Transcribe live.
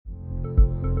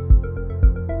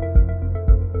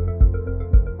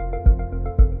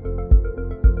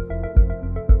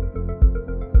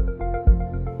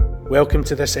Welcome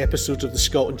to this episode of the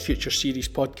Scotland Future Series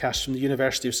podcast from the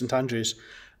University of St Andrews.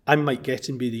 I'm Mike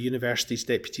Gettinby, the University's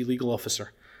Deputy Legal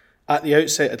Officer. At the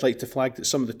outset, I'd like to flag that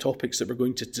some of the topics that we're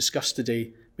going to discuss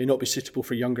today may not be suitable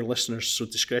for younger listeners, so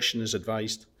discretion is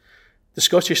advised. The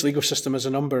Scottish legal system has a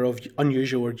number of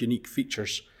unusual or unique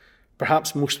features.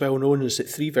 Perhaps most well known is that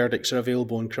 3 verdicts are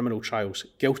available in criminal trials: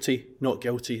 guilty, not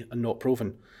guilty, and not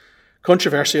proven.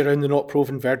 Controversy around the not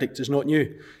proven verdict is not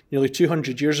new. Nearly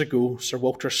 200 years ago, Sir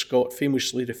Walter Scott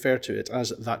famously referred to it as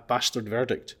that bastard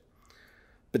verdict.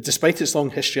 But despite its long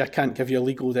history, I can't give you a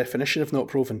legal definition of not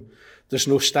proven. There's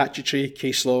no statutory,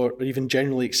 case law, or even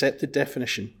generally accepted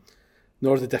definition,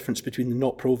 nor the difference between the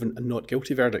not proven and not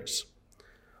guilty verdicts.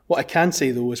 What I can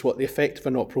say, though, is what the effect of a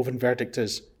not proven verdict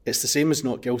is. It's the same as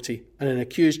not guilty, and an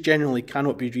accused generally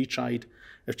cannot be retried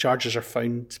if charges are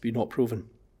found to be not proven.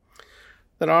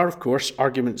 There are, of course,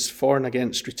 arguments for and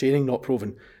against retaining not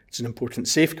proven. It's an important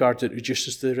safeguard that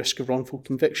reduces the risk of wrongful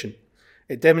conviction.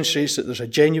 It demonstrates that there's a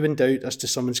genuine doubt as to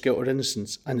someone's guilt or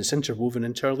innocence, and it's interwoven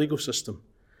into our legal system.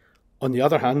 On the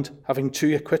other hand, having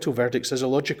 2 acquittal verdicts is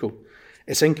illogical.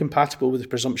 It's incompatible with the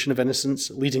presumption of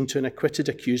innocence, leading to an acquitted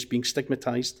accused being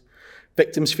stigmatised.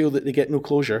 Victims feel that they get no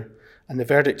closure, and the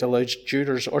verdict allows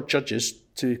jurors or judges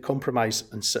to compromise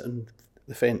and sit on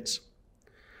the fence.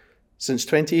 Since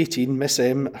 2018, Miss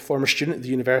M, a former student at the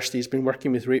university, has been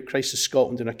working with Rape Crisis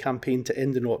Scotland in a campaign to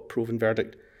end the not proven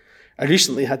verdict. I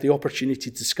recently had the opportunity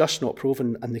to discuss not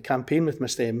proven and the campaign with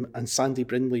Miss M and Sandy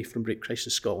Brindley from Rape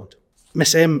Crisis Scotland.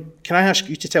 Miss M, can I ask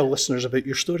you to tell listeners about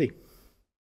your story?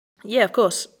 Yeah, of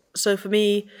course. So for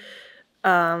me,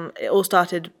 it all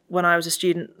started when I was a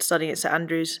student studying at St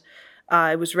Andrews.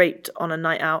 I was raped on a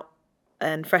night out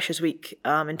in Freshers' Week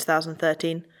in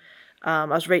 2013. I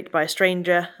was raped by a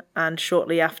stranger, and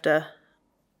shortly after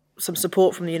some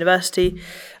support from the university,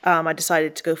 I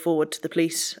decided to go forward to the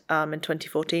police in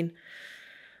 2014.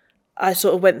 I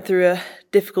sort of went through a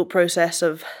difficult process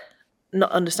of not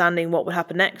understanding what would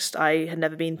happen next. I had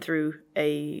never been through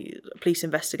a police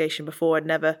investigation before. I'd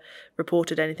never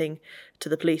reported anything to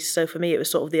the police. So for me, it was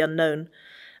sort of the unknown.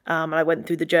 And I went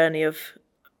through the journey of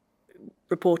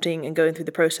reporting and going through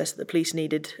the process that the police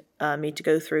needed me to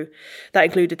go through. That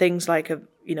included things like a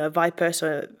Viper,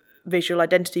 so a visual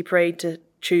identity parade to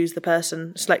choose the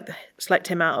person, select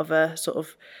him out of a sort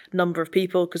of number of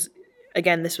people, because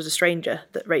again, this was a stranger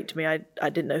that raped me. I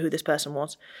didn't know who this person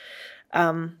was.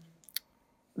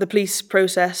 The police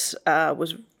process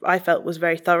I felt was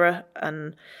very thorough,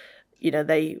 and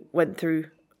they went through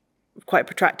quite a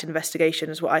protracted investigation,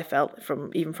 is what I felt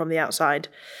from the outside.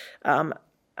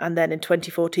 And then in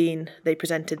 2014, they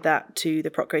presented that to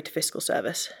the Procurator Fiscal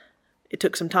Service. It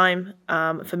took some time.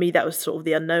 For me, that was sort of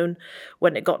the unknown.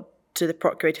 When it got to the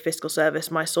Procurator Fiscal Service,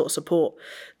 my sort of support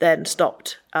then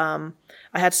stopped. I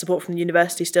had support from the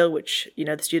university still, which,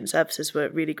 the student services were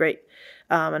really great.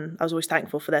 And I was always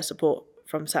thankful for their support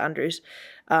from St Andrews.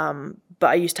 But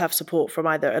I used to have support from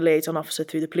either a liaison officer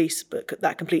through the police, but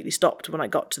that completely stopped when I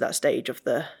got to that stage of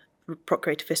the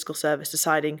Procurator Fiscal Service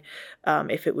deciding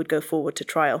if it would go forward to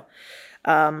trial.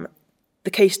 The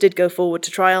case did go forward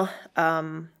to trial,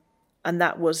 and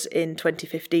that was in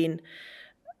 2015.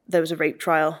 There was a rape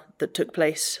trial that took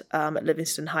place at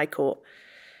Livingston High Court.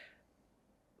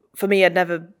 For me, I'd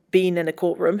never been in a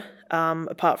courtroom,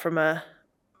 apart from a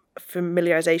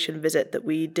familiarisation visit that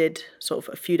we did sort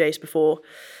of a few days before,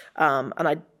 and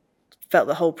I felt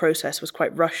the whole process was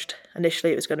quite rushed.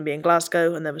 Initially, it was going to be in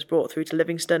Glasgow and then was brought through to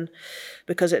Livingston.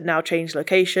 Because it now changed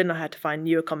location, I had to find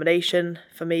new accommodation.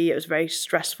 For me, it was a very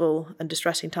stressful and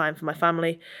distressing time for my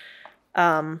family.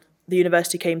 The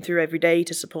university came through every day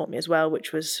to support me as well,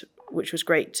 which was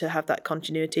great to have that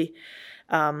continuity.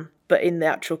 But in the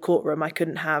actual courtroom, I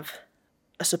couldn't have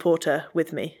a supporter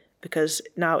with me, because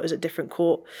now it was a different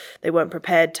court. They weren't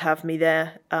prepared to have me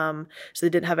there, so they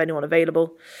didn't have anyone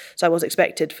available. So I was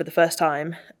expected for the first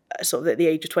time, sort of at the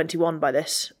age of 21 by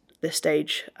this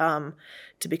stage,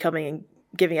 to be coming and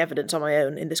giving evidence on my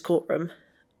own in this courtroom,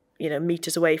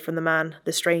 meters away from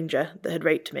the stranger that had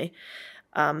raped me.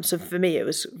 So for me, it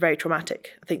was very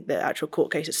traumatic. I think the actual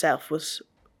court case itself was,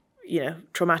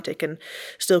 traumatic and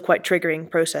still quite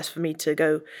triggering process for me to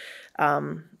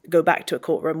go back to a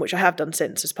courtroom, which I have done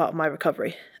since as part of my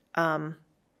recovery.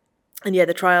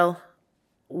 The trial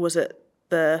was at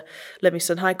the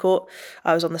Livingston High Court.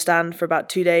 I was on the stand for about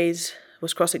 2 days,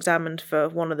 was cross-examined for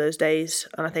one of those days,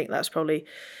 and I think that's probably,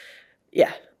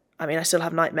 I still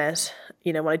have nightmares.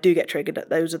 When I do get triggered,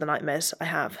 those are the nightmares I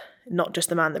have. Not just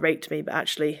the man that raped me, but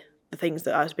actually the things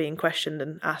that I was being questioned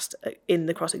and asked in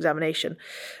the cross-examination.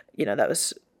 That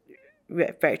was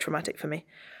very traumatic for me.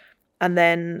 And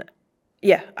then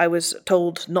I was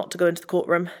told not to go into the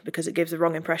courtroom because it gives the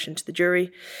wrong impression to the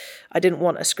jury. I didn't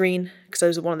want a screen because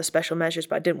those are one of the special measures,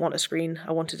 but I didn't want a screen.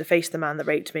 I wanted to face the man that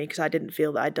raped me because I didn't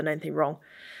feel that I'd done anything wrong.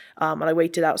 And I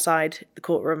waited outside the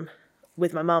courtroom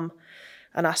with my mum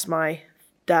and asked my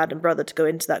dad and brother to go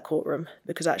into that courtroom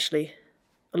because actually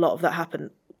a lot of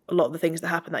the things that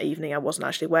happened that evening I wasn't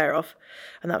actually aware of.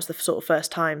 And that was the sort of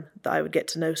first time that I would get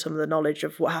to know some of the knowledge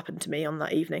of what happened to me on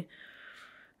that evening.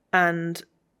 And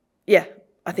yeah,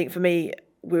 I think for me,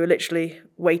 we were literally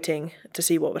waiting to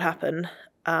see what would happen.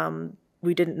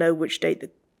 We didn't know which date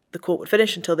the court would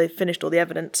finish until they finished all the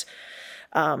evidence.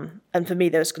 And for me,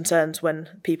 there was concerns when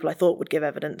people I thought would give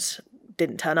evidence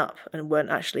didn't turn up and weren't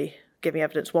actually giving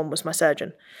evidence. One was my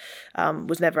surgeon,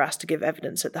 was never asked to give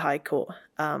evidence at the High Court.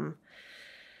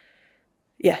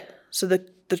 So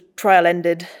the trial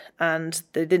ended and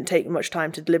they didn't take much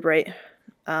time to deliberate.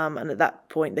 And at that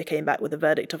point, they came back with a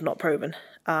verdict of not proven.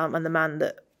 And the man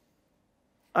that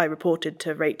I reported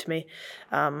to raped me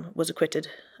was acquitted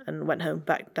and went home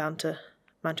back down to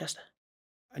Manchester.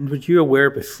 And were you aware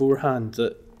beforehand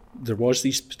that there was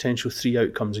these potential 3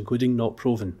 outcomes, including not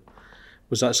proven?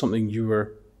 Was that something you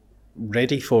were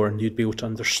ready for and you'd be able to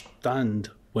understand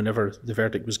whenever the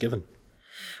verdict was given?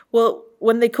 Well,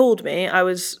 when they called me, I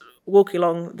was walking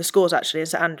along the scores actually in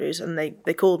St Andrews, and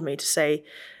they called me to say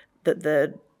that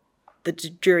the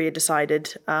jury had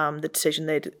decided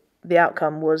the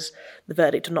outcome was the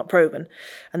verdict of not proven.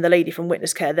 And the lady from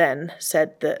witness care then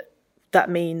said that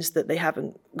means that they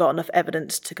haven't got enough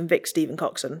evidence to convict Stephen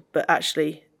Coxon, but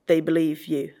actually they believe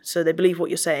you. So they believe what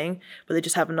you're saying, but they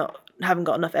just haven't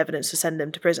got enough evidence to send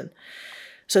him to prison.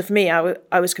 So for me,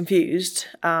 I was confused.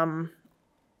 I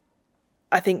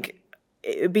think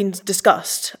it had been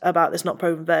discussed about this not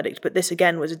proven verdict, but this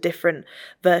again was a different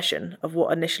version of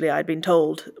what initially I'd been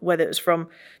told, whether it was from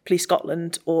Police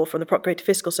Scotland or from the Procurator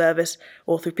Fiscal Service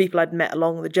or through people I'd met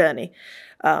along the journey.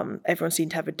 Everyone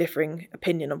seemed to have a differing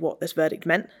opinion of what this verdict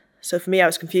meant. So for me, I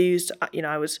was confused.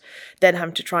 I was then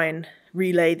having to try and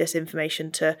relay this information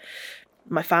to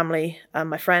my family and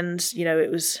my friends.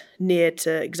 It was near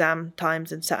to exam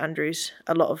times in St Andrews.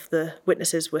 A lot of the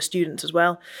witnesses were students as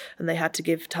well, and they had to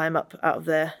give time up out of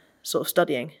their sort of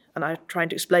studying. And I'm trying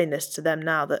to explain this to them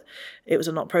now that it was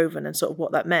a not proven and sort of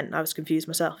what that meant. I was confused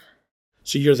myself.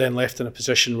 So you're then left in a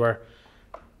position where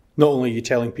not only are you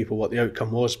telling people what the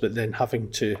outcome was, but then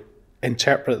having to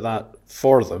interpret that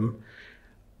for them.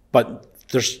 But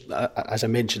there's, as I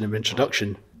mentioned in my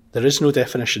introduction, there is no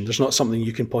definition. There's not something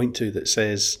you can point to that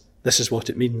says this is what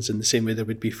it means in the same way there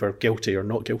would be for guilty or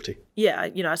not guilty. Yeah, I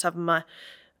was having my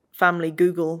family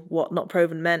Google what not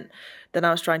proven meant. Then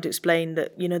I was trying to explain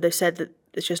that, they said that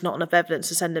there's just not enough evidence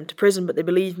to send him to prison, but they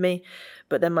believed me.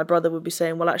 But then my brother would be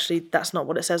saying, well, actually, that's not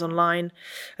what it says online.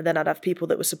 And then I'd have people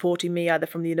that were supporting me, either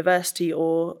from the university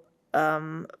or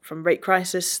from Rape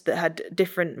Crisis, that had a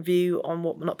different view on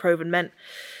what not proven meant.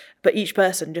 But each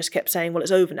person just kept saying, well,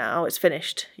 it's over now, it's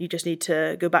finished. You just need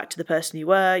to go back to the person you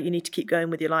were. You need to keep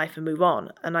going with your life and move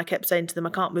on. And I kept saying to them,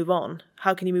 I can't move on.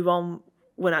 How can you move on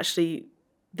when actually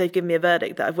they've given me a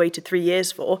verdict that I've waited 3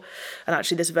 years for? And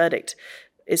actually this verdict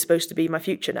is supposed to be my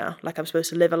future now. Like, I'm supposed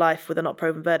to live a life with a not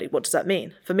proven verdict. What does that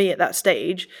mean? For me at that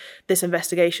stage, this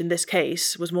investigation, this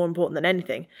case was more important than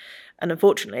anything. And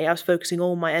unfortunately, I was focusing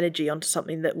all my energy onto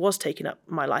something that was taking up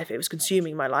my life. It was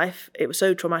consuming my life. It was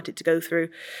so traumatic to go through.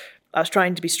 I was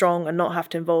trying to be strong and not have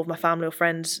to involve my family or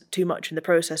friends too much in the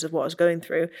process of what I was going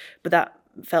through. But that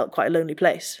felt quite a lonely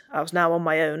place. I was now on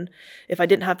my own. If I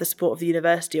didn't have the support of the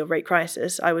university or Rape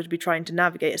Crisis, I would be trying to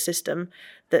navigate a system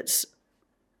that's,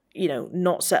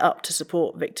 not set up to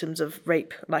support victims of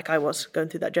rape like I was going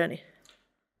through that journey.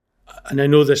 And I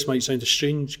know this might sound a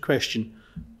strange question.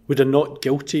 Would a not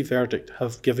guilty verdict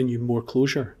have given you more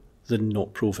closure than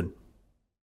not proven?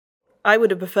 I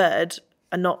would have preferred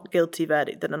a not guilty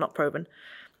verdict than a not proven.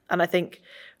 And I think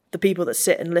the people that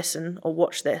sit and listen or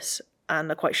watch this and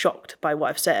are quite shocked by what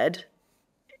I've said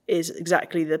is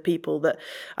exactly the people that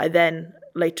I then,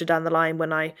 later down the line,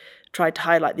 when I tried to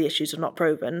highlight the issues of not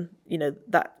proven,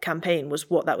 that campaign was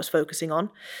what that was focusing on.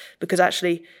 Because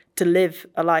actually, to live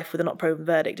a life with a not proven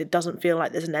verdict, it doesn't feel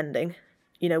like there's an ending.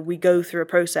 We go through a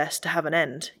process to have an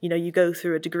end. You go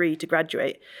through a degree to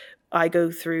graduate. I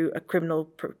go through a criminal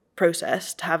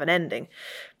process to have an ending.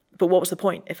 But what was the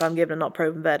point if I'm given a not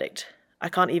proven verdict? I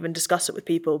can't even discuss it with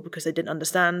people because they didn't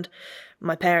understand.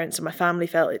 My parents and my family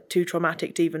felt it too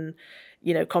traumatic to even,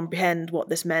 comprehend what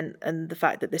this meant, and the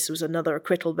fact that this was another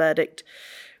acquittal verdict.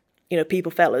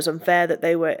 People felt it was unfair that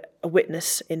they were a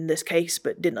witness in this case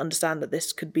but didn't understand that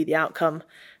this could be the outcome.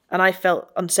 And I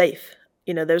felt unsafe.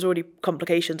 There was already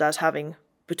complications I was having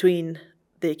between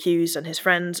the accused and his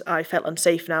friends. I felt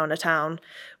unsafe now in a town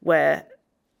where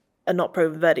a not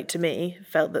proven verdict to me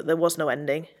felt that there was no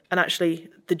ending. And actually,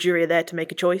 the jury are there to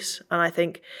make a choice. And I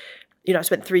think, I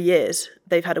spent 3 years.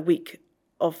 They've had a week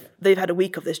of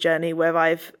this journey where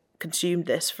I've consumed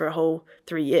this for a whole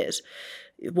 3 years.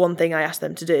 One thing I asked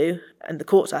them to do, and the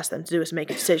courts asked them to do, is make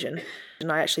a decision.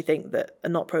 And I actually think that a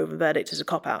not proven verdict is a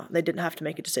cop-out. They didn't have to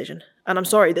make a decision. And I'm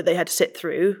sorry that they had to sit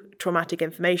through traumatic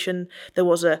information. There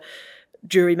was a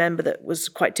jury member that was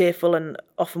quite tearful, and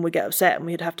often we'd get upset and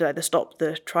we'd have to either stop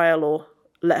the trial or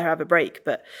let her have a break.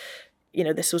 But,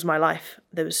 this was my life.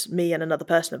 There was me and another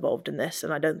person involved in this,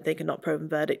 and I don't think a not proven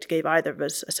verdict gave either of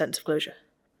us a sense of closure.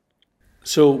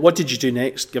 So what did you do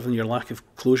next, given your lack of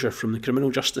closure from the criminal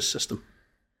justice system?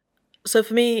 So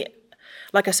for me,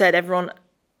 like I said, everyone,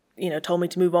 told me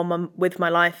to move on with my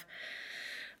life.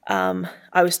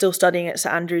 I was still studying at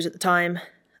St Andrews at the time,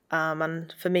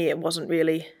 and for me, it wasn't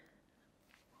really.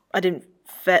 I didn't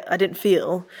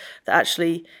feel that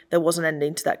actually there was an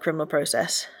ending to that criminal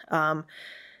process,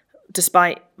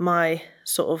 despite my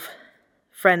sort of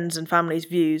friends and family's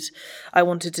views. I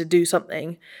wanted to do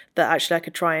something that actually I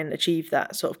could try and achieve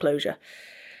that sort of closure.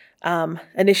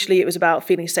 Initially, it was about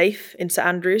feeling safe in St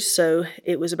Andrews, so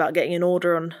it was about getting an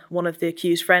order on one of the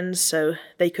accused friends so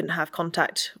they couldn't have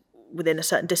contact within a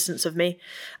certain distance of me,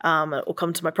 or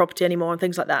come to my property anymore and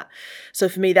things like that. So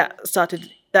for me, that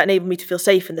enabled me to feel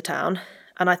safe in the town.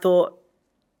 And I thought,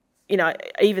 I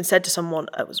even said to someone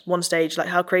at one stage, like,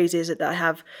 how crazy is it that I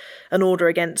have an order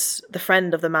against the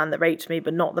friend of the man that raped me,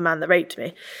 but not the man that raped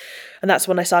me? And that's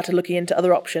when I started looking into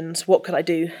other options. What could I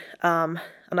do? And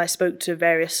I spoke to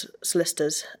various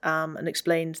solicitors and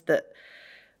explained that,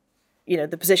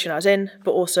 the position I was in,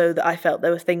 but also that I felt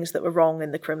there were things that were wrong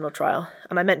in the criminal trial.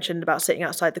 And I mentioned about sitting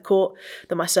outside the court,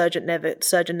 that my surgeon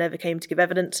never came to give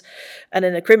evidence. And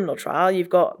in a criminal trial, you've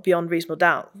got beyond reasonable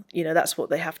doubt. That's what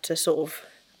they have to sort of,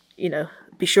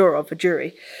 be sure of, a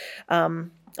jury.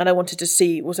 And I wanted to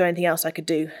see, was there anything else I could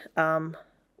do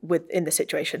in this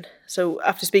situation? So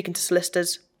after speaking to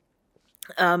solicitors,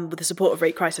 with the support of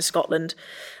Rape Crisis Scotland,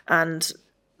 and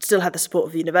still had the support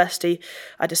of the university,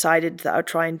 I decided that I would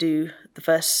try and do the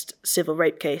first civil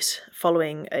rape case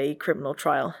following a criminal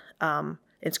trial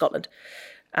in Scotland.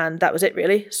 And that was it,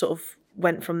 really. Sort of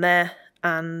went from there.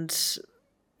 And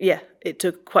yeah, it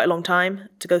took quite a long time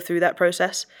to go through that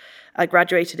process. I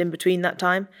graduated in between that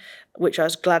time, which I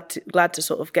was glad to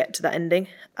sort of get to that ending.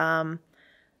 And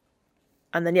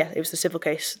then, it was the civil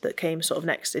case that came sort of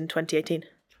next in 2018.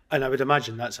 And I would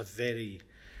imagine that's a very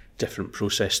different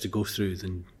process to go through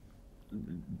than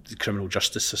the criminal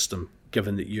justice system,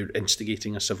 given that you're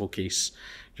instigating a civil case.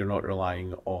 You're not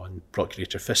relying on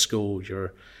Procurator Fiscal.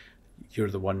 You're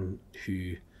the one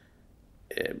who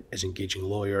is engaging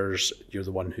lawyers. You're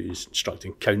the one who's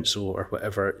instructing counsel or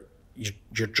whatever.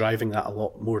 You're driving that a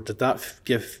lot more. Did that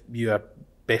give you a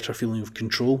better feeling of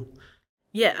control?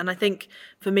 Yeah, and I think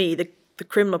for me, the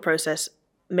criminal process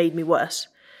made me worse.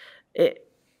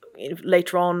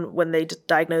 Later on, when they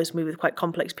diagnosed me with quite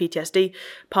complex PTSD,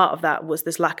 part of that was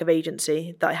this lack of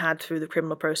agency that I had through the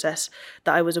criminal process,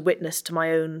 that I was a witness to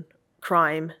my own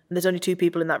crime. And there's only 2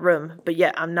 people in that room, but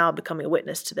yet I'm now becoming a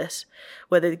witness to this,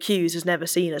 where the accused is never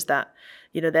seen as that.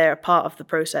 They're a part of the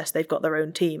process. They've got their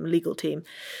own team, legal team.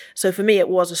 So for me, it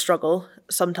was a struggle.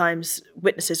 Sometimes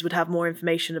witnesses would have more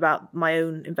information about my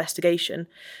own investigation.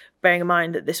 Bearing in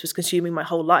mind that this was consuming my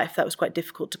whole life, that was quite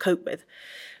difficult to cope with.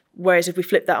 Whereas if we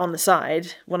flip that on the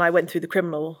side, when I went through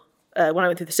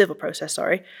the civil process,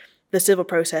 the civil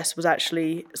process was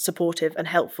actually supportive and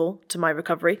helpful to my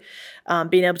recovery,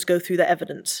 being able to go through that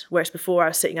evidence. Whereas before, I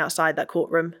was sitting outside that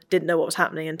courtroom, didn't know what was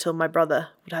happening until my brother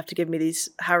would have to give me these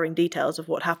harrowing details of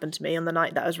what happened to me on the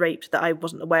night that I was raped that I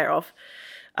wasn't aware of.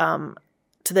 To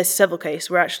this civil case,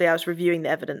 where actually I was reviewing the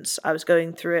evidence, I was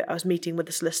going through it, I was meeting with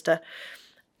the solicitor.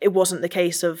 It wasn't the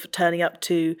case of turning up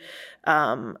to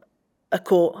a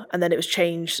court and then it was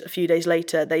changed a few days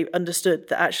later. They understood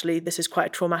that actually this is quite a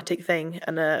traumatic thing,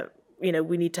 and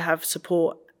we need to have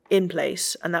support in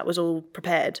place, and that was all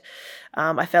prepared.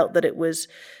 I felt that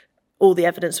all the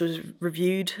evidence was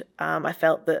reviewed. I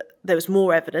felt that there was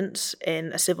more evidence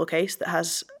in a civil case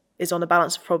that is on a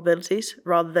balance of probabilities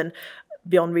rather than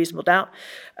beyond reasonable doubt.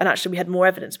 And actually we had more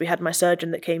evidence. We had my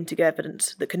surgeon that came to give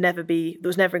evidence that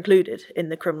was never included in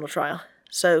the criminal trial.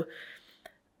 So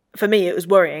for me, it was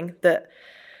worrying that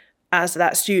as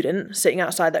that student sitting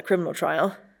outside that criminal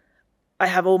trial, I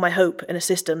have all my hope in a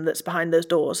system that's behind those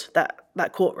doors,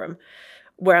 that courtroom,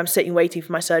 where I'm sitting waiting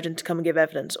for my surgeon to come and give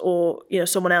evidence, or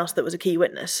someone else that was a key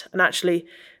witness. And actually,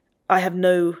 I have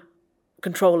no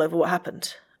control over what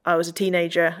happened. I was a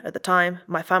teenager at the time.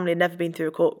 My family had never been through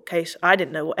a court case. I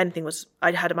didn't know what anything was.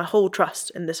 I had my whole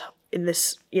trust in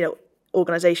this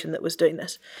organisation that was doing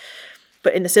this.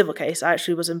 But in the civil case, I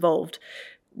actually was involved.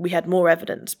 We had more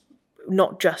evidence,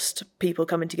 not just people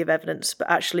coming to give evidence, but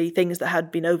actually things that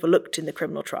had been overlooked in the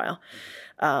criminal trial.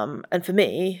 And for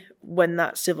me, when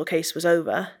that civil case was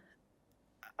over,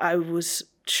 I was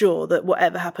sure that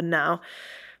whatever happened now,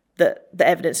 that the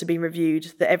evidence had been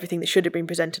reviewed, that everything that should have been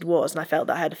presented was, and I felt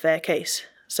that I had a fair case.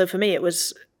 So for me, it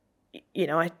was,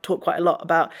 I talk quite a lot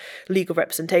about legal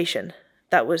representation.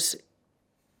 That was,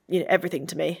 everything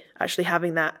to me, actually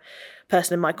having that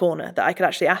person in my corner that I could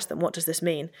actually ask them, what does this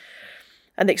mean?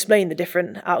 And explain the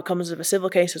different outcomes of a civil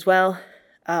case as well.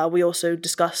 We also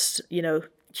discussed,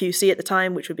 QC at the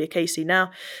time, which would be a KC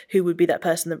now, who would be that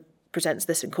person that presents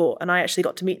this in court. And I actually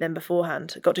got to meet them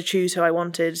beforehand, got to choose who I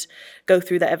wanted, go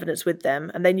through that evidence with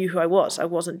them, and they knew who I was. I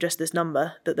wasn't just this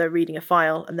number that they're reading a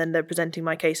file and then they're presenting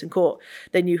my case in court.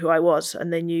 They knew who I was,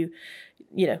 and they knew,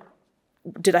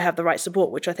 did I have the right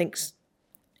support, which I think,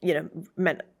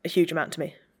 meant a huge amount to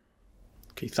me.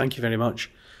 Okay, thank you very much.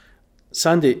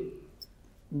 Sandy,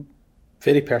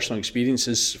 very personal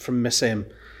experiences from Miss M.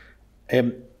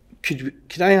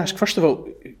 Could I ask, first of all,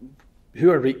 who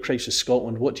are Rape Crisis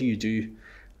Scotland? What do you do?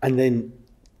 And then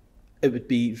it would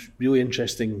be really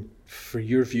interesting for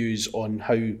your views on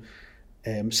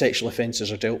how sexual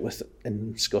offences are dealt with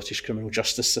in the Scottish criminal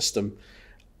justice system.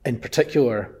 In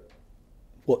particular,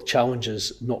 what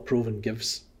challenges Not Proven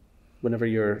gives whenever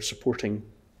you're supporting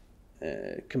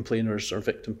complainers or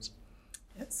victims.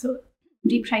 So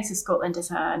Rape Crisis Scotland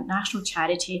is a national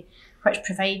charity which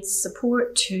provides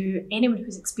support to anyone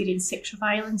who's experienced sexual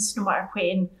violence, no matter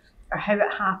when or how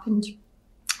it happened.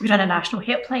 We run a national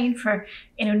helpline for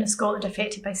anyone in Scotland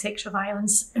affected by sexual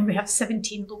violence, and we have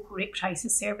 17 local rape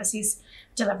crisis services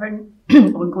delivering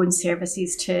ongoing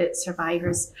services to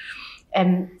survivors.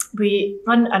 We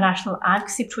run a national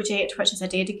advocacy project, which is a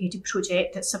dedicated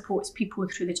project that supports people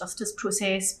through the justice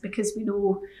process, because we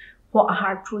know what a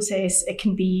hard process it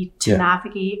can be to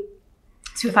navigate.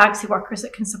 So we have advocacy workers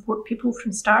that can support people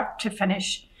from start to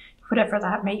finish, whatever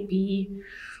that might be.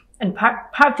 And part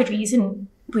of the reason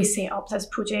we set up this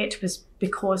project was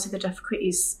because of the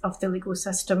difficulties of the legal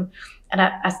system. And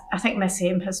I think Miss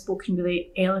M has spoken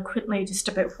really eloquently just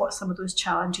about what some of those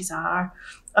challenges are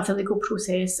of the legal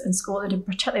process in Scotland, and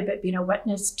particularly about being a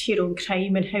witness to your own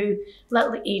crime and how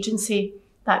little agency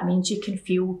that means you can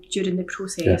feel during the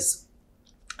process.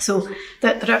 So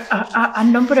there are a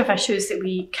number of issues that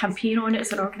we campaign on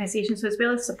as an organisation. So as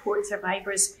well as supporting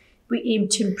survivors, we aim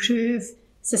to improve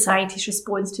society's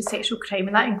response to sexual crime,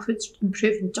 and that includes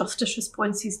improving justice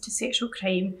responses to sexual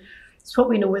crime. So what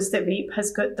we know is that rape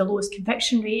has got the lowest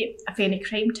conviction rate of any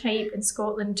crime type in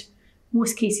Scotland.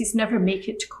 Most cases never make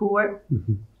it to court.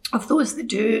 Mm-hmm. Of those that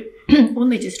do,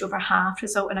 only just over half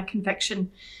result in a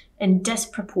conviction, and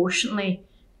disproportionately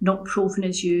not proven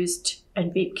is used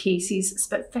in rape cases. It's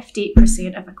about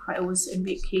 58% of acquittals in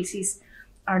rape cases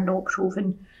are not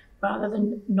proven rather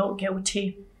than not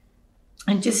guilty.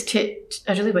 And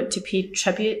I really want to pay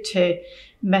tribute to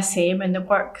Miss M and the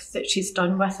work that she's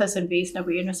done with us in raising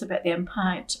awareness about the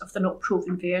impact of the not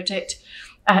proven verdict.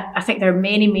 I think there are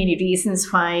many, many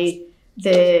reasons why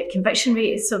the conviction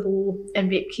rate is so low in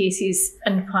rape cases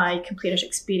and why complainants'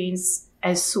 experience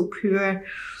is so poor.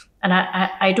 And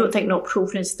I don't think not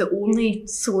proven is the only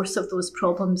source of those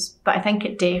problems, but I think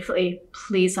it definitely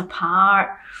plays a part.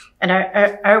 And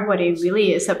our worry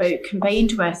really is about,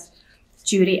 combined with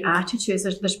jury attitudes.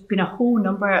 There's been a whole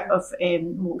number of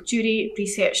jury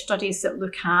research studies that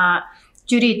look at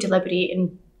jury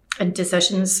deliberating and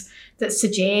decisions that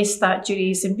suggest that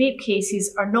juries in rape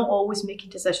cases are not always making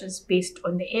decisions based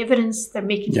on the evidence. They're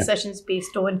making decisions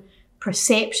based on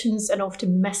perceptions and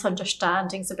often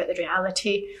misunderstandings about the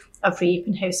reality of rape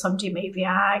and how somebody might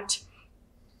react.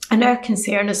 And our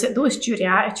concern is that those jury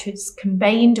attitudes,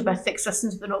 combined with the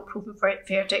existence of the not proven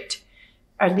verdict,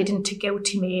 are leading to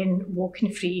guilty men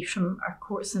walking free from our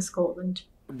courts in Scotland.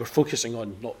 We're focusing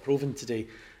on not proven today.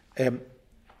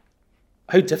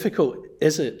 How difficult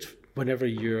is it whenever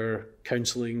you're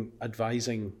counselling,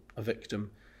 advising a victim,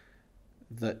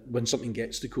 that when something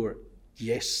gets to court,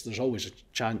 yes, there's always a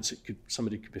chance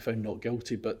somebody could be found not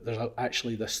guilty, but there's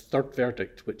actually this third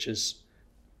verdict, which is,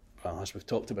 well, as we've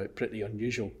talked about, pretty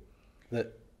unusual,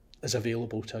 that is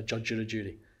available to a judge or a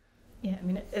jury? Yeah, I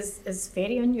mean, it's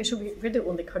very unusual. We're the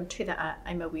only country that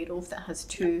I'm aware of that has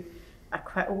two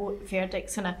acquittal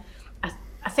verdicts, and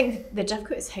I think the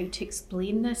difficulty is how to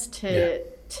explain this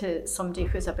to somebody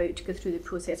who's about to go through the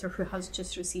process or who has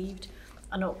just received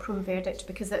a not proven verdict,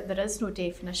 because there is no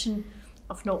definition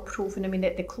not proven. I mean,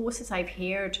 the closest I've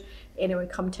heard anyone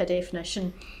come to a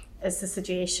definition is the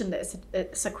suggestion that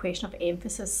it's a question of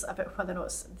emphasis about whether or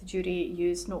not the jury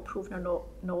used not proven or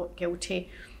not guilty.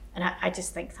 And I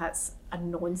just think that's a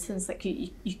nonsense. Like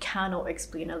you cannot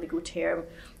explain a legal term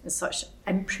in such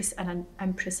an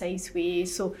imprecise way.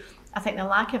 So I think the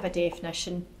lack of a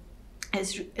definition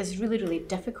is really, really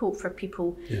difficult for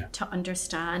people to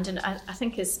understand. And I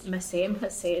think, as Miss M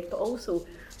has said, but also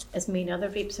as many other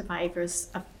rape survivors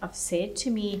have said to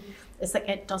me, it's like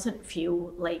it doesn't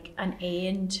feel like an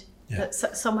end. That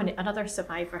another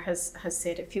survivor has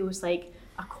said it feels like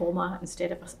a comma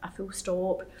instead of a full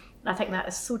stop. And I think that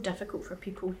is so difficult for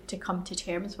people to come to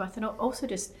terms with, and also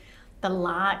just the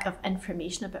lack of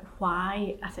information about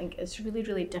why, I think, is really,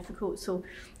 really difficult. So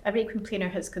a rape complainer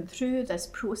has gone through this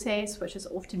process, which is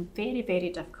often very, very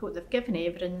difficult. They've given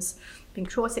evidence, been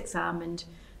cross-examined,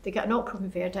 they get a not proven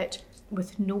verdict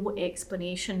with no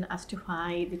explanation as to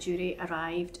why the jury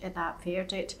arrived at that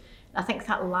verdict. I think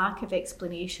that lack of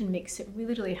explanation makes it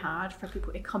really, really hard for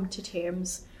people to come to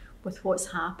terms with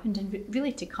what's happened, and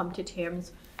really to come to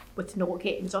terms with not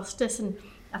getting justice. And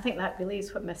I think that really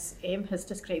is what Miss M has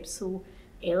described so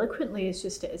eloquently, is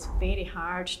just it's very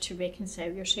hard to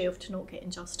reconcile yourself to not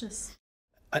getting justice.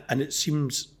 And it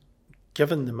seems,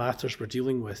 given the matters we're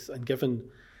dealing with, and given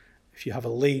if you have a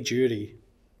lay jury,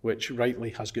 which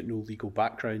rightly has got no legal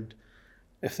background,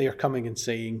 if they are coming and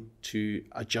saying to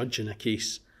a judge in a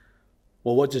case,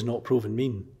 well, what does not proven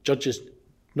mean? Judges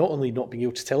not only not being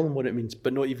able to tell them what it means,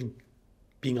 but not even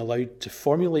being allowed to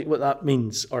formulate what that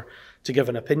means or to give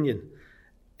an opinion.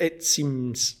 It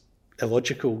seems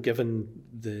illogical given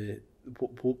the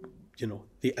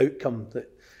outcome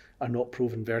that a not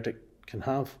proven verdict can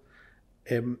have.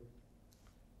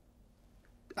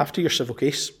 After your civil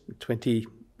case in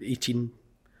 2018,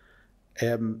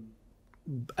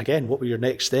 again, what were your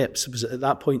next steps? Was it at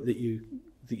that point that you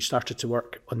started to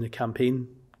work on the campaign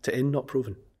to end not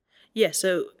proven? Yeah,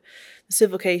 so the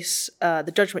civil case,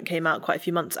 the judgment came out quite a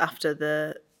few months after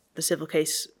the civil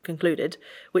case concluded,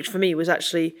 which for me was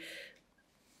actually,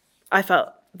 I felt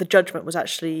the judgment was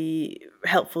actually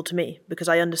helpful to me because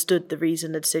I understood the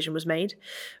reason the decision was made,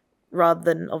 rather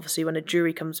than obviously when a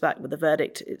jury comes back with a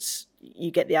verdict, it's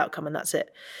you get the outcome and that's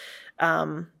it.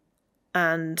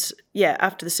 And yeah,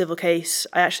 after the civil case,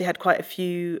 I actually had quite a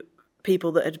few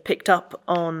people that had picked up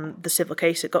on the civil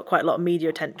case. It got quite a lot of media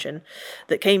attention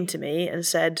that came to me and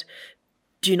said,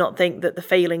 do you not think that the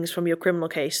failings from your criminal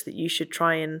case, that you should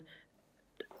try and,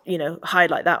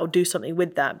 highlight that or do something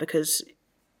with that, because,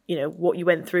 what you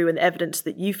went through and the evidence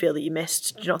that you feel that you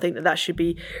missed, do you not think that should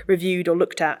be reviewed or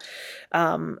looked at?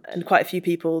 And quite a few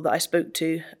people that I spoke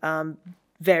to,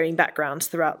 varying backgrounds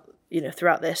throughout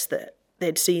this, that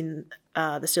they'd seen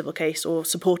the civil case or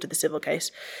supported the civil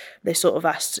case, they sort of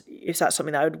asked if that's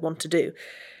something that I would want to do.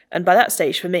 And by that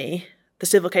stage, for me, the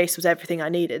civil case was everything I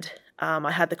needed.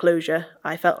 I had the closure.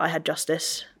 I felt I had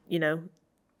justice.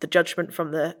 The judgment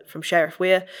from Sheriff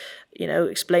Weir,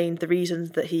 explained the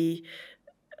reasons that he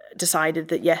decided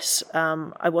that yes,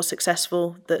 I was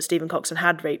successful, that Stephen Coxon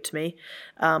had raped me,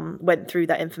 went through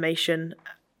that information,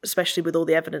 especially with all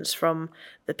the evidence from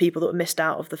the people that were missed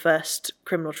out of the first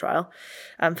criminal trial.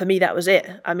 For me, that was it.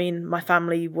 I mean, my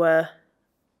family were,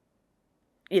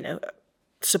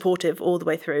 supportive all the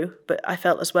way through, but I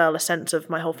felt as well a sense of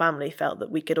my whole family felt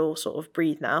that we could all sort of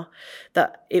breathe now,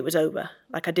 that it was over.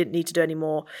 Like I didn't need to do any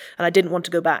more, and I didn't want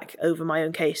to go back over my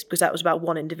own case because that was about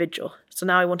one individual. So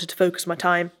now I wanted to focus my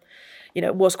time.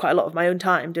 It was quite a lot of my own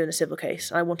time doing a civil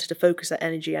case. I wanted to focus that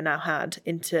energy I now had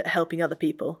into helping other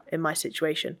people in my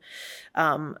situation.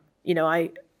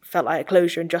 I felt like a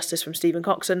closure and justice from Stephen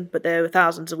Coxon, but there were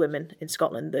thousands of women in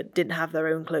Scotland that didn't have their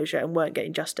own closure and weren't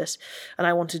getting justice. And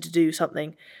I wanted to do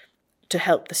something to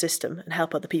help the system and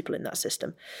help other people in that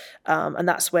system. And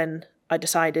that's when I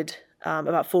decided,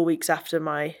 about 4 weeks after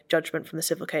my judgment from the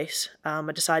civil case, I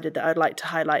decided that I'd like to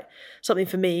highlight something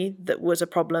for me that was a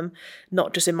problem,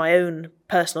 not just in my own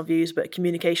personal views, but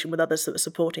communication with others that were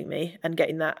supporting me and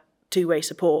getting that two-way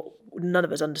support. None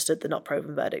of us understood the not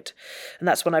proven verdict. And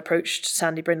that's when I approached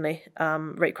Sandy Brindley,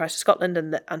 Rape Crisis Scotland,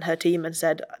 and her team, and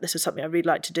said, this is something I'd really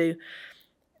like to do.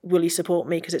 Will you support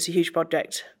me? Because it's a huge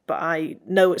project, but I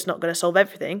know it's not going to solve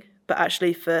everything. But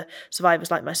actually for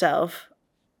survivors like myself,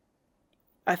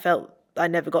 I felt I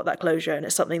never got that closure, and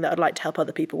it's something that I'd like to help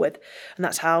other people with. And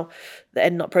that's how the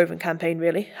End Not Proven campaign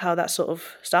really, how that sort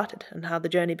of started and how the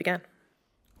journey began.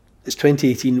 It's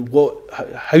 2018.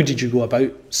 How did you go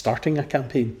about starting a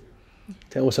campaign?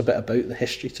 Tell us a bit about the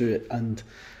history to it and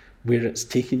where it's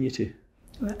taken you to.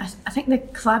 I think the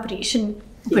collaboration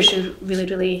which is really,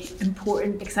 really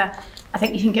important, because I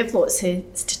think you can give lots of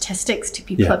statistics to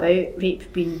people about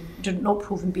rape being not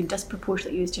proven, being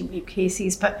disproportionately used in rape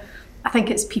cases, but I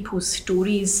think it's people's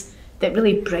stories that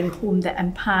really bring home the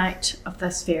impact of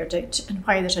this verdict and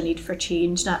why there's a need for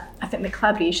change. And I think the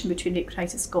collaboration between Rape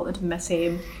Crisis Scotland and Miss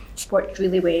M worked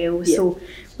really well. Yeah. So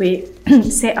we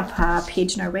set up a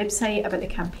page on our website about the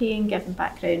campaign, giving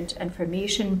background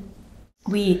information.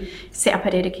 We set up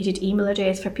a dedicated email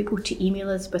address for people to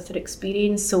email us with their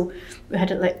experience. So we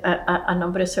had a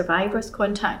number of survivors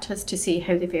contact us to say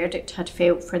how the verdict had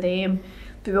felt for them.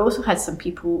 But we also had some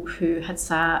people who had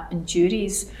sat in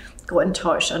juries got in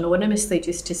touch anonymously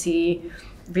just to say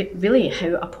really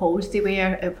how appalled they were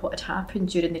at what had happened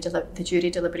during the jury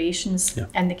deliberations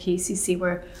in the cases they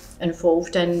were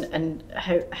involved in, and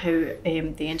how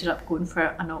they ended up going for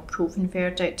a not proven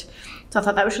verdict. So I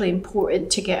thought that was really important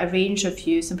to get a range of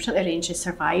views, and particularly a range of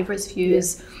survivors'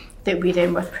 views, that we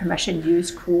then, with permission,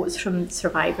 used quotes from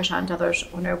survivors and others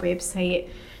on our website.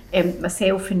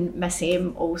 Myself and Miss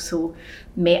M also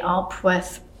met up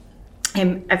with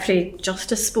every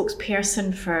justice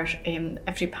spokesperson for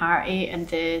every party in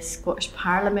the Scottish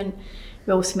Parliament.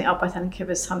 We also met up with, I think it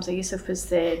was Hamza Yusuf was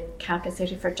the Cabinet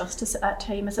Secretary for Justice at that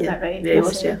time, isn't that right? Yeah, he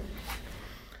was, yeah.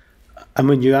 And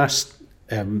when you asked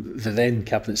the then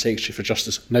Cabinet Secretary for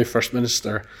Justice, now First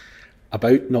Minister,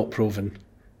 about not proven,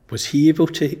 was he able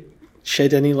to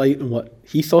shed any light on what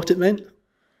he thought it meant?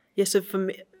 Yeah, so for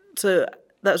me, that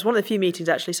was one of the few meetings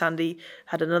actually Sandy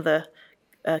had another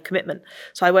commitment.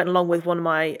 So I went along with one of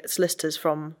my solicitors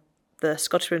from the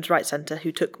Scottish Women's Rights Centre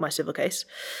who took my civil case,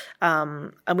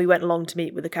 and we went along to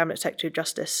meet with the Cabinet Secretary of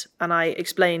Justice, and I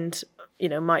explained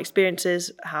my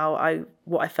experiences,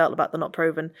 what I felt about the not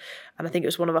proven, and I think it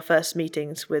was one of our first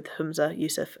meetings with Hamza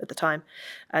Yusuf at the time,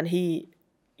 and he,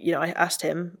 I asked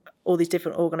him, all these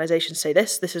different organisations say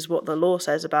this is what the law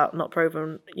says about not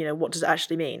proven, what does it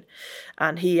actually mean?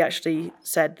 And he actually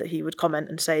said that he would comment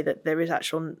and say that there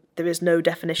is no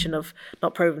definition of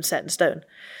not proven set in stone.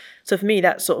 So for me,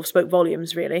 that sort of spoke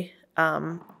volumes, really.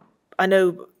 I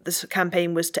know this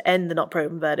campaign was to end the not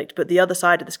proven verdict, but the other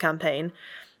side of this campaign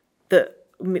that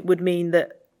would mean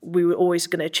that we were always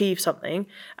going to achieve something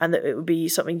and that it would be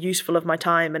something useful of my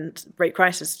time and Rape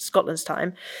Crisis Scotland's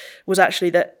time was actually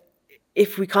that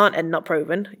if we can't end not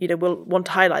proven, we'll want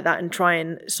to highlight that and try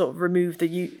and sort of remove the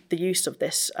use of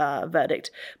this verdict.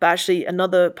 But actually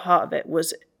another part of it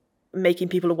was making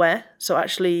people aware. So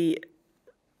actually,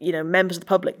 members of the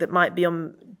public that might be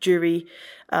on jury,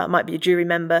 might be a jury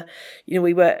member,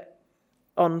 we were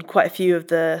on quite a few of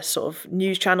the sort of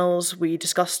news channels. We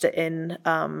discussed it in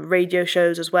radio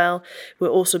shows as well. We're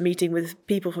also meeting with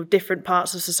people from different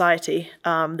parts of society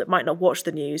that might not watch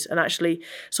the news, and actually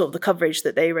sort of the coverage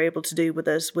that they were able to do with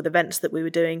us, with events that we were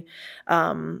doing.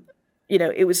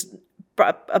 It was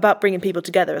about bringing people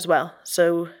together as well.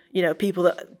 So, people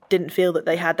that didn't feel that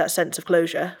they had that sense of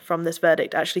closure from this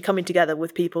verdict, actually coming together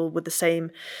with people with the same,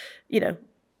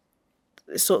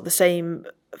 sort of the same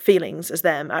feelings as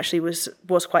them actually was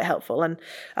quite helpful. And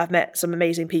I've met some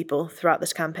amazing people throughout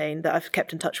this campaign that I've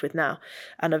kept in touch with now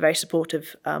and are very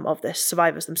supportive of this.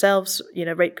 Survivors themselves,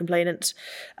 rape complainants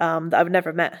that I would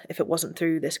never have met if it wasn't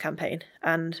through this campaign.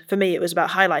 And for me, it was about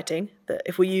highlighting that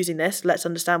if we're using this, let's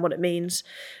understand what it means.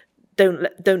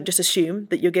 Don't just assume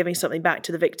that you're giving something back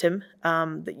to the victim,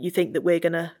 that you think that we're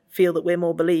going to feel that we're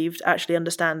more believed. Actually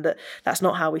understand that that's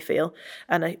not how we feel.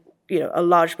 And a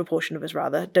large proportion of us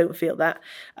rather don't feel that,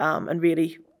 and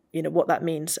really, what that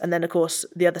means. And then, of course,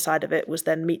 the other side of it was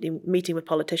then meeting with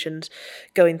politicians,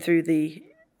 going through the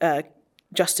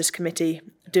Justice Committee,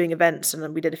 doing events, and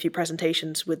then we did a few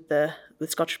presentations with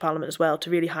Scottish Parliament as well to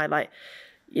really highlight,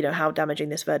 how damaging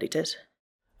this verdict is.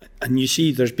 And you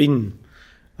see, there's been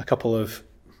a couple of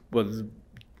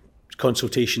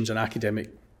consultations and academic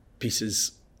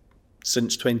pieces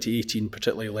since 2018,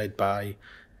 particularly led by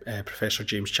Professor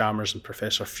James Chalmers and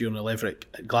Professor Fiona Leverick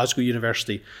at Glasgow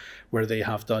University, where they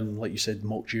have done, like you said,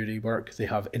 mock jury work. They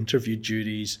have interviewed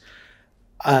juries,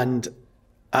 and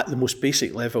at the most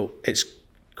basic level, it's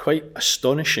quite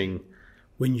astonishing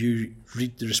when you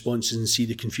read the responses and see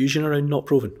the confusion around not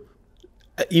proven.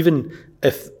 Even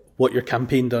if what your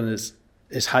campaign done is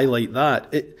highlight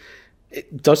that,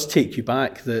 it does take you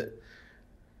back that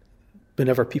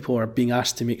whenever people are being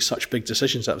asked to make such big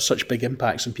decisions that have such big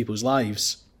impacts on people's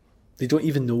lives, they don't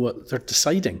even know what they're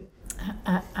deciding.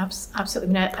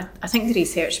 Absolutely. I think the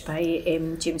research by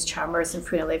James Chalmers and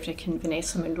Fiona Leverick and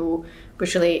Vanessa Monroe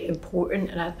was really important,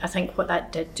 and I think what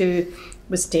that did do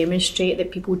was demonstrate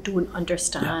that people don't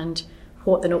understand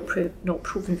what the not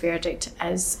proven verdict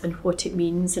is and what it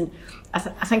means. And I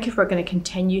think if we're going to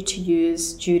continue to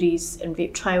use juries in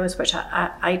rape trials, which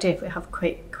I definitely have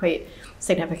quite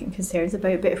significant concerns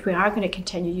about, but if we are going to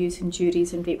continue using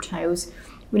juries in rape trials,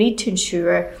 we need to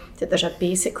ensure that there's a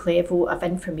basic level of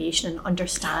information and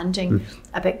understanding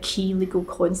about key legal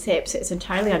concepts. It's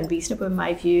entirely unreasonable, in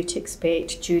my view, to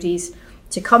expect juries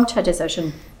to come to a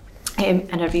decision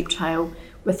in a rape trial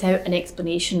without an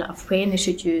explanation of when they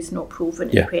should use not proven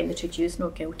and when they should use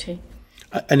not guilty.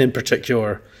 And in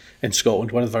particular, in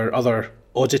Scotland, one of our other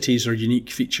oddities or unique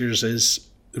features is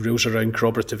the rules around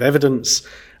corroborative evidence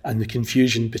and the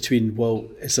confusion between, well,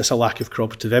 is this a lack of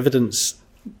corroborative evidence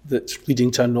that's leading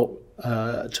to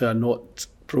a not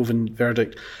proven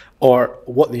verdict, or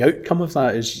what the outcome of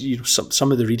that is?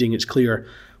 Some of the reading, it's clear,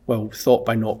 well, thought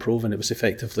by not proven, it was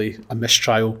effectively a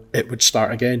mistrial. It would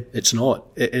start again. It's not.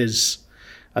 It is,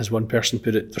 as one person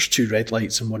put it, there's 2 red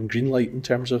lights and 1 green light in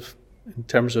terms of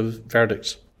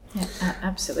verdicts. Yeah,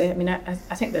 absolutely. I mean, I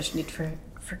think there's need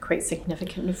for quite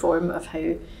significant reform of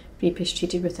how rape is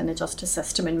treated within the justice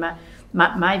system. And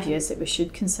my view is that we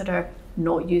should consider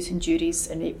not using juries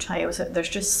in rape trials. There's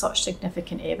just such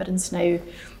significant evidence now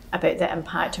about the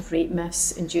impact of rape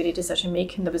myths in jury decision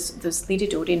making. There's Lady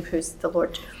Dorian, who's the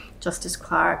Lord Justice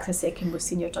Clark, the second most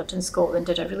senior judge in Scotland,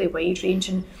 did a really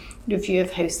wide-ranging review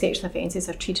of how sexual offences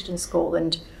are treated in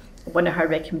Scotland. One of her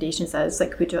recommendations is,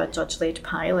 like, we do a judge-led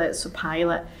pilot, so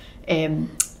pilot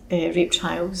rape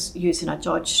trials using a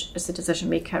judge as the decision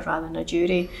maker rather than a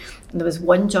jury. And there was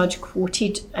one judge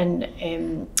quoted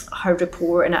in her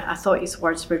report, and I thought his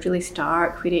words were really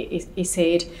stark, where he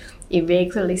said he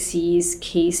regularly sees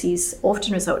cases,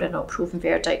 often result in a not proven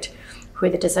verdict,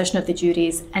 where the decision of the jury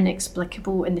is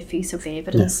inexplicable in the face of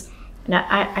evidence. Yeah.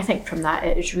 And I think from that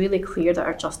it is really clear that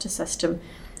our justice system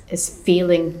is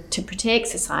failing to protect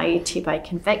society by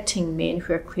convicting men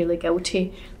who are clearly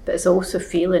guilty, but is also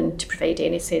failing to provide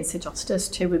any sense of justice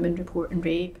to women reporting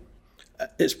rape.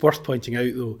 It's worth pointing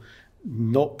out, though,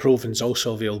 not proven is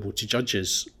also available to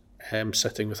judges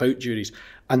sitting without juries.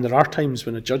 And there are times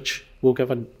when a judge will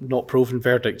give a not proven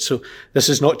verdict. So this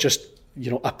is not just,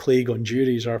 a plague on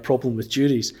juries or a problem with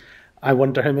juries. I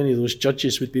wonder how many of those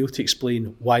judges would be able to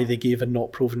explain why they gave a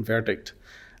not proven verdict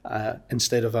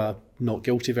instead of a not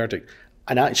guilty verdict.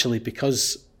 And actually,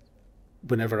 because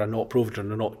whenever a not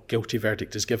proven or a not guilty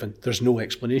verdict is given, there's no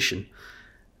explanation.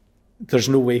 There's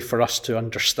no way for us to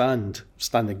understand,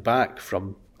 standing back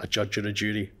from a judge or a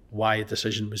jury, why a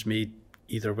decision was made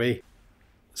either way.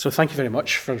 So thank you very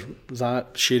much for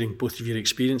that, sharing both of your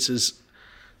experiences.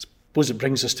 I suppose it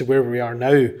brings us to where we are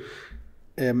now.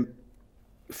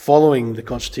 Following the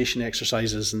consultation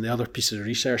exercises and the other pieces of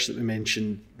research that we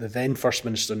mentioned, the then First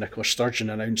Minister Nicola Sturgeon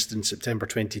announced in September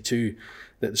 22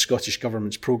 that the Scottish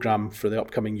Government's programme for the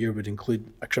upcoming year would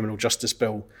include a criminal justice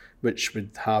bill which would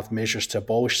have measures to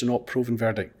abolish the not proven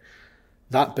verdict.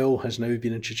 That bill has now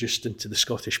been introduced into the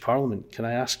Scottish Parliament. Can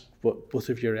I ask what both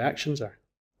of your reactions are?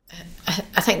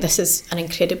 I think this is an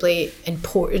incredibly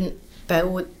important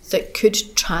bill that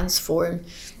could transform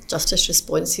justice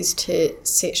responses to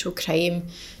sexual crime,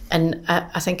 and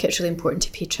I think it's really important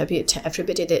to pay tribute to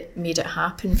everybody that made it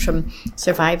happen, from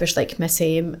survivors like Miss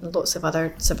M and lots of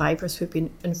other survivors who've been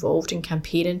involved in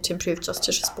campaigning to improve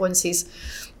justice responses,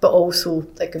 but also,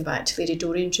 like, going back to Lady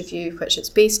Dorian's review, which it's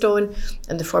based on,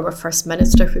 and the former First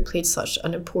Minister who played such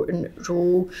an important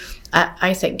role.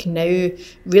 I think now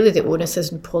really the onus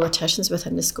is on politicians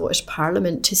within the Scottish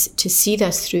Parliament to see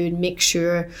this through and make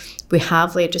sure we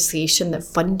have legislation that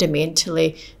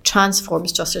fundamentally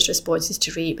transforms justice responses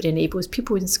to rape and enables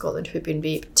people in Scotland who've been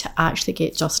raped to actually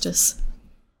get justice.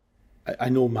 I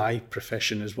know my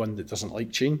profession is one that doesn't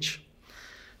like change,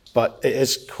 but it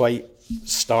is quite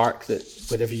stark that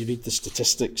whenever you read the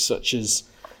statistics, such as,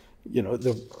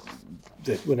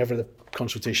 whenever the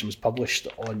consultation was published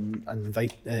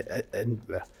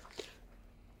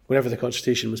whenever the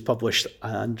consultation was published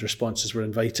and responses were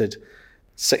invited,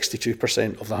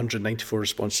 62% of the 194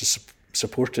 responses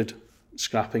supported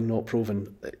scrapping not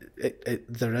proven.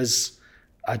 There is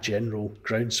a general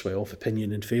groundswell of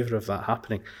opinion in favour of that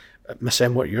happening. Miss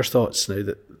M, what are your thoughts now,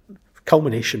 that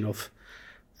culmination of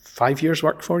 5 years'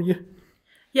 work for you?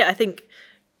 Yeah, I think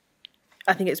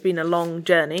it's been a long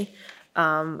journey,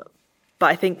 but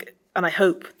I think, and I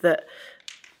hope that,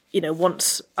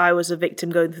 once I was a victim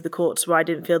going through the courts where I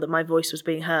didn't feel that my voice was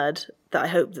being heard, that I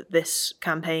hope that this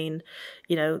campaign,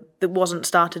 that wasn't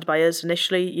started by us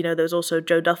initially. There was also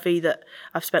Joe Duffy that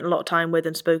I've spent a lot of time with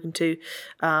and spoken to,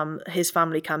 his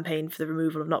family campaign for the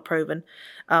removal of not proven.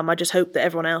 I just hope that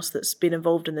everyone else that's been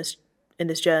involved in this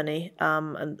journey,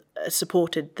 and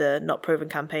supported the Not Proven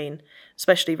campaign,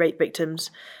 especially rape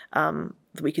victims, that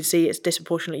we can see it's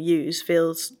disproportionately used,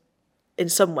 feels in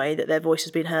some way that their voice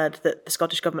has been heard, that the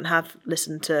Scottish Government have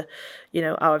listened to,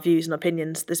 our views and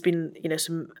opinions. There's been,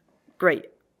 some great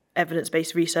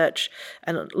evidence-based research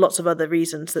and lots of other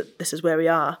reasons that this is where we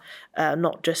are,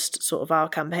 not just sort of our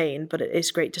campaign, but it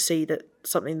is great to see that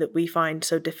something that we find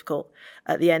so difficult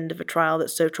at the end of a trial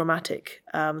that's so traumatic,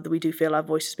 that we do feel our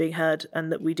voice is being heard,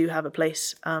 and that we do have a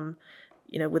place,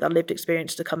 with our lived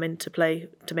experience to come into play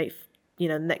to make,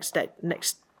 next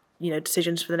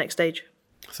decisions for the next stage.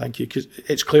 Thank you, because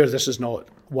it's clear this is not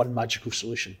one magical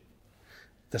solution.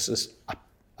 This is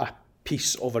a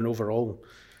piece of an overall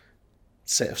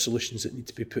set of solutions that need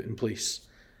to be put in place.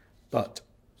 But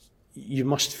you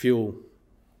must feel, do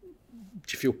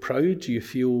you feel proud?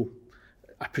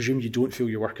 I presume you don't feel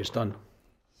your work is done.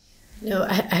 No,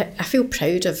 I feel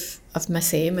proud of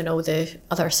Miss M and all the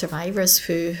other survivors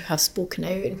who have spoken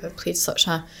out and who have played such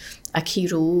a key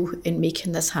role in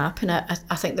making this happen.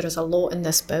 I think there is a lot in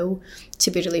this bill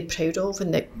to be really proud of,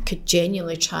 and that could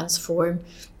genuinely transform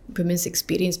women's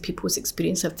experience, people's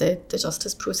experience of the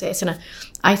justice process. And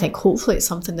I think hopefully it's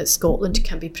something that Scotland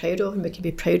can be proud of, and we can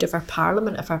be proud of our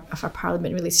Parliament if our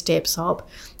Parliament really steps up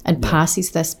and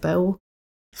passes this bill.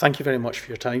 Thank you very much for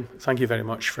your time. Thank you very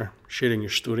much for sharing your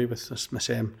story with us, Miss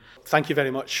M. Thank you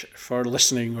very much for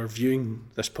listening or viewing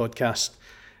this podcast.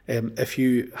 If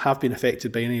you have been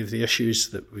affected by any of the issues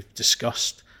that we've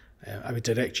discussed, I would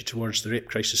direct you towards the Rape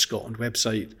Crisis Scotland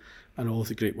website and all of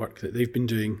the great work that they've been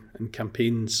doing and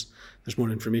campaigns. There's more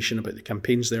information about the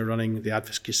campaigns they're running, the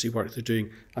advocacy work they're doing,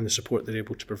 and the support they're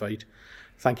able to provide.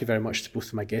 Thank you very much to both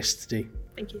of my guests today.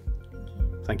 Thank you.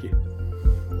 Thank you.